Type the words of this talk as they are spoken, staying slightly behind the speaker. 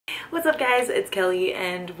What's up guys, it's Kelly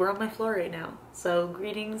and we're on my floor right now. So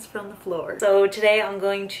greetings from the floor. So today I'm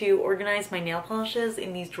going to organize my nail polishes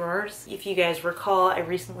in these drawers. If you guys recall, I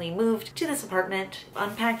recently moved to this apartment,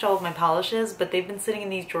 unpacked all of my polishes, but they've been sitting in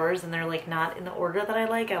these drawers and they're like not in the order that I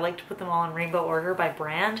like. I like to put them all in rainbow order by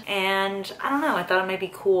brand. And I don't know, I thought it might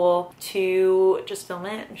be cool to just film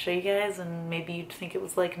it and show you guys, and maybe you'd think it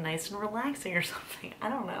was like nice and relaxing or something. I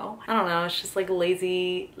don't know. It's just like a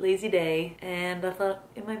lazy day, and I thought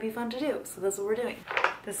it might be fun to do. So that's what we're doing.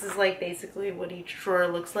 This is like basically what each drawer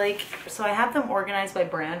looks like. So I have them organized by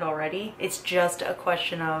brand already. It's just a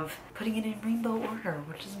question of putting it in rainbow order,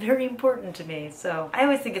 which is very important to me. So I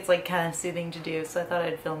always think it's like kind of soothing to do, so I thought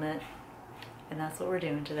I'd film it. And that's what we're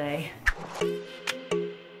doing today.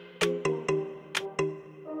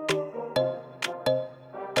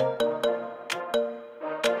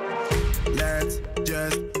 Let's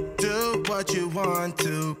just do what you want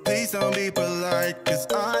to. Please don't be polite, cause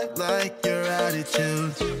I like your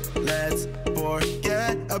attitude. Let's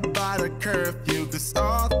forget about a curfew, cause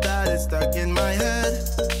all that is stuck in my head.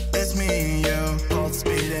 It's me and you, pulse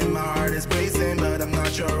speed and my heart is racing, but I'm not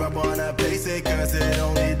sure I wanna place it, cause it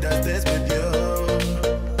only does this with you.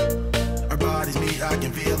 Our bodies meet, I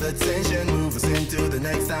can feel the tension, move us into the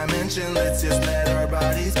next dimension. Let's just let our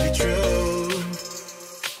bodies be true.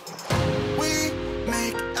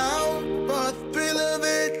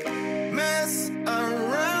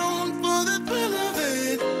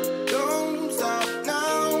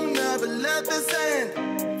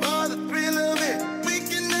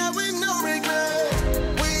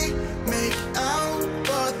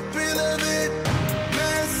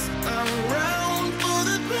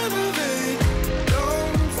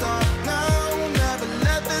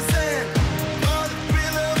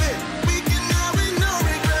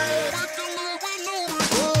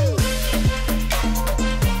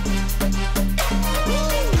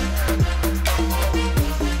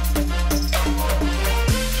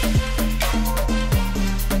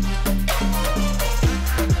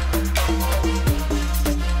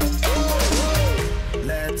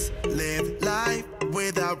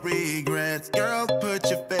 Regrets, girl, put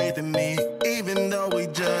your faith in me, even though we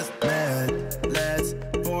just met. Let's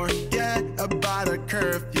forget about a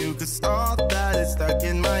curfew, cause all that is stuck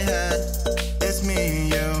in my head. It's me and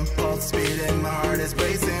you, pulse speed and my heart is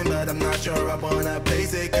racing, but I'm not sure I wanna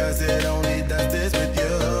place it, cause it only does this with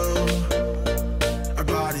you. Our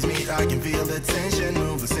bodies meet, I can feel the tension,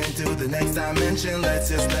 move us into the next dimension. Let's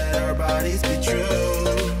just let our bodies be true.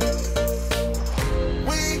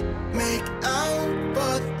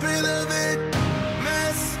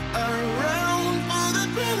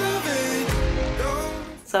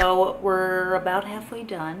 So we're about halfway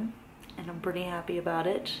done and I'm pretty happy about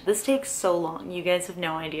it. This takes so long. You guys have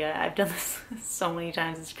no idea. I've done this so many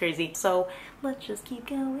times. It's crazy. So let's just keep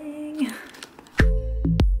going.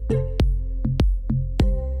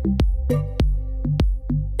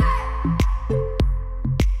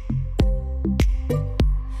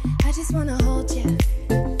 I just wanna hold you.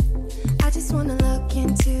 I just wanna look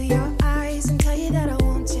into your eyes and tell you that I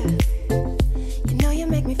want you. You know you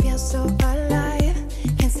make me feel so alive.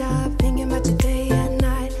 Stop thinking about you day and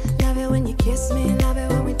night. Love it when you kiss me, love it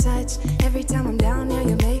when we touch. Every time I'm down here,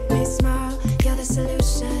 you make me smile. You're the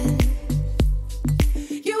solution.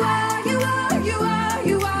 You are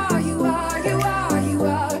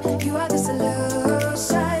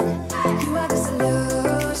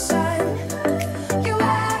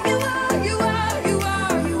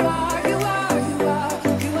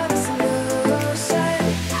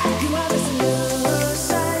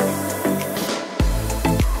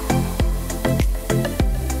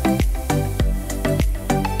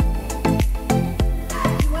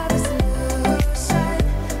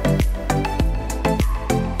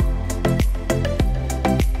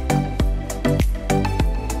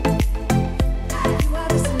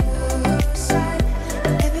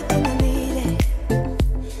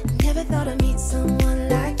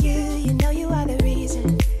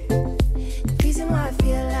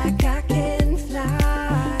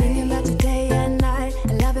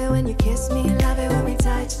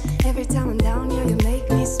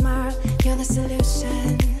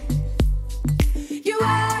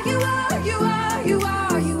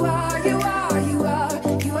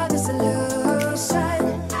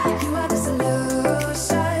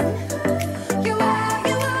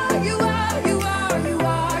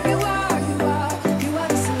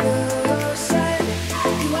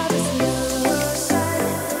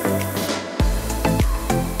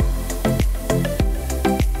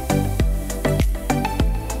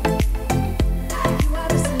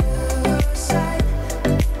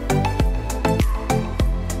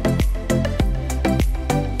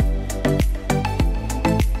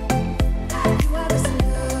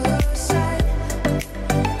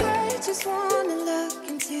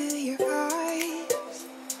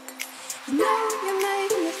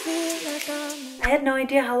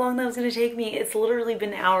how long that was gonna take me. It's literally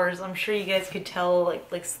been hours. I'm sure you guys could tell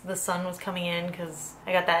like the sun was coming in because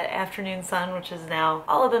I got that afternoon sun, which is now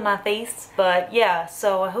all up in my face. But yeah,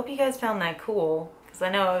 so I hope you guys found that cool because I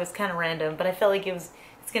know it was kind of random, but I felt like it's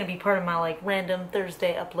gonna be part of my like random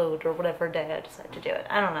Thursday upload or whatever day I decide to do it.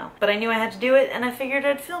 I don't know. But I knew I had to do it and I figured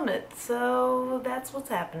I'd film it. So that's what's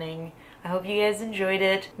happening. I hope you guys enjoyed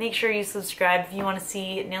it. Make sure you subscribe if you want to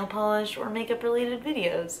see nail polish or makeup related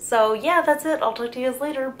videos. So yeah, that's it. I'll talk to you guys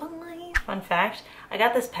later. Bye. Fun fact, I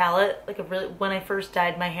got this palette like when I first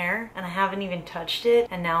dyed my hair and I haven't even touched it,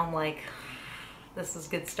 and now I'm like, this is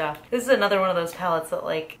good stuff. This is another one of those palettes that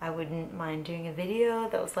like I wouldn't mind doing a video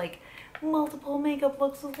that was like multiple makeup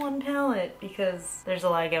looks with one palette because there's a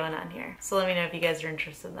lot going on here. So let me know if you guys are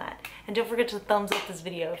interested in that. And don't forget to thumbs up this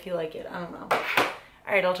video if you like it. I don't know.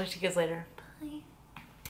 Alright, I'll talk to you guys later. Bye.